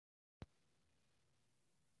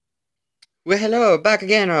Well, hello, back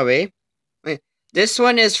again, are we? Wait, this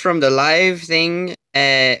one is from the live thing,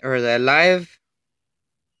 or the live.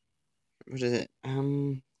 What is it?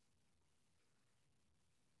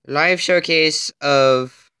 Live showcase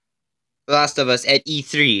of The Last of Us at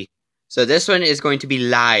E3. So this one is going to be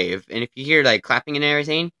live, and if you hear like clapping and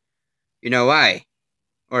everything, you know why.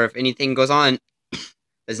 Or if anything goes on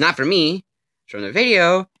that's not from me, it's from the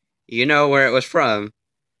video, you know where it was from.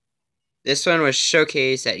 This one was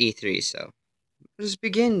showcased at E3, so let's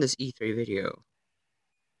begin this E3 video.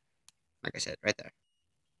 Like I said, right there.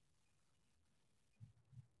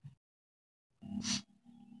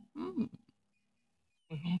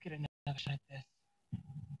 We won't get another shot at this.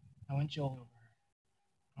 I want Joel over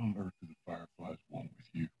her. On earth do the Fireflies want with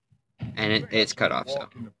you? And it's cut off, so.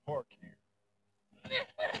 Walk in the park here.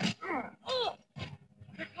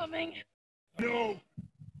 They're coming. No!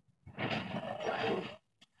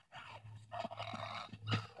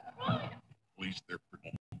 At least they're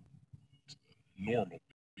pretty. It's the normal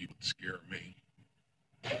people that scare me.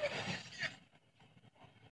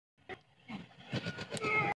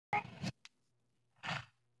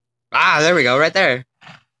 Ah, there we go, right there.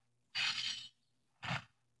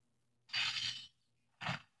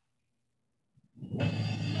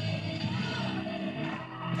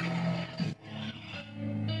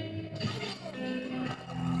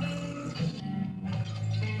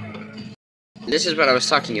 This is what I was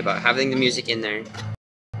talking about, having the music in there.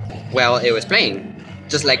 Well, it was playing,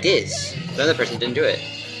 just like this. The other person didn't do it.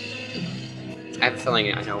 I have a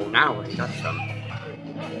feeling I know now where he got it from.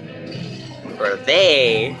 Or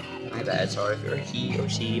they. My bad, sorry if you're he or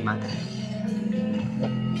she, my bad.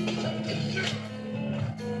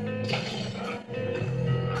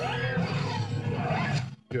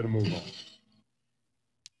 Get a move on.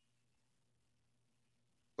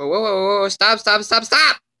 Whoa, whoa, whoa, whoa, stop, stop, stop,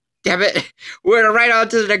 stop! Damn it! We're right on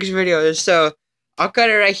to the next video, so I'll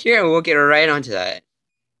cut it right here and we'll get right onto that.